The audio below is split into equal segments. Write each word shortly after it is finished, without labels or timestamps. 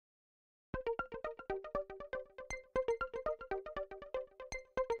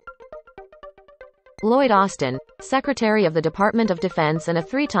Lloyd Austin, Secretary of the Department of Defense and a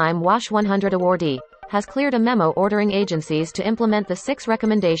three-time WASH 100 awardee, has cleared a memo ordering agencies to implement the 6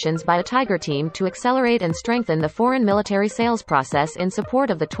 recommendations by a Tiger team to accelerate and strengthen the foreign military sales process in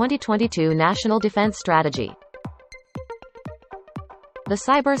support of the 2022 National Defense Strategy. The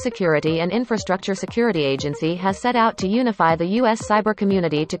Cybersecurity and Infrastructure Security Agency has set out to unify the U.S. cyber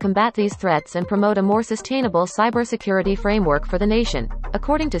community to combat these threats and promote a more sustainable cybersecurity framework for the nation,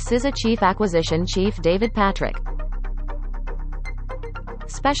 according to CISA Chief Acquisition Chief David Patrick.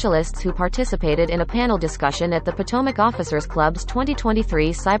 Specialists who participated in a panel discussion at the Potomac Officers Club's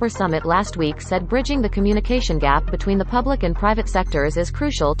 2023 Cyber Summit last week said bridging the communication gap between the public and private sectors is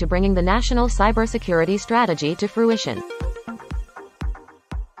crucial to bringing the national cybersecurity strategy to fruition.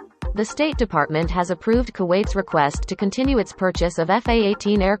 The State Department has approved Kuwait's request to continue its purchase of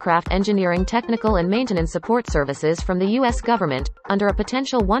FA-18 aircraft engineering technical and maintenance support services from the U.S. government, under a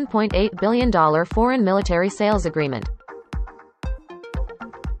potential $1.8 billion foreign military sales agreement.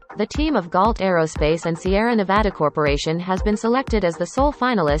 The team of GALT Aerospace and Sierra Nevada Corporation has been selected as the sole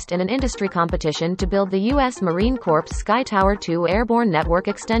finalist in an industry competition to build the U.S. Marine Corps Sky Tower II airborne network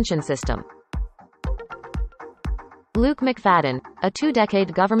extension system. Luke McFadden, a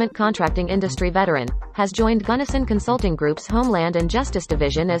 2-decade government contracting industry veteran, has joined Gunnison Consulting Group's Homeland and Justice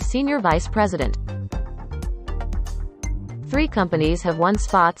Division as Senior Vice President. 3 companies have won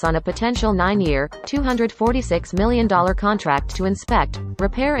spots on a potential 9-year, $246 million contract to inspect,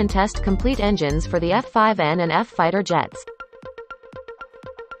 repair and test complete engines for the F-5N and F-fighter jets.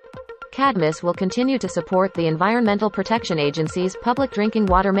 Cadmus will continue to support the Environmental Protection Agency's public drinking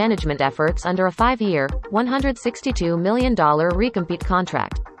water management efforts under a 5-year, $162 million recompete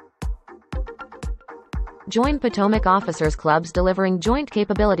contract. Join Potomac Officers Club's Delivering Joint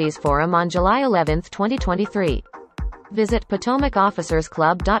Capabilities Forum on July 11, 2023. Visit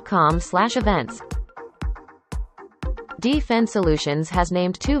potomacofficersclub.com/events. Defense Solutions has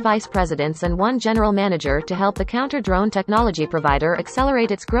named 2 vice presidents and 1 general manager to help the counter-drone technology provider accelerate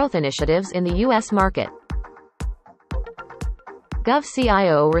its growth initiatives in the U.S. market.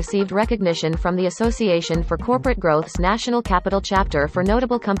 GovCIO received recognition from the Association for Corporate Growth's National Capital Chapter for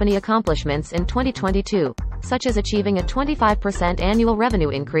notable company accomplishments in 2022, such as achieving a 25% annual revenue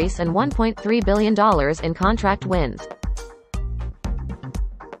increase and $1.3 billion in contract wins.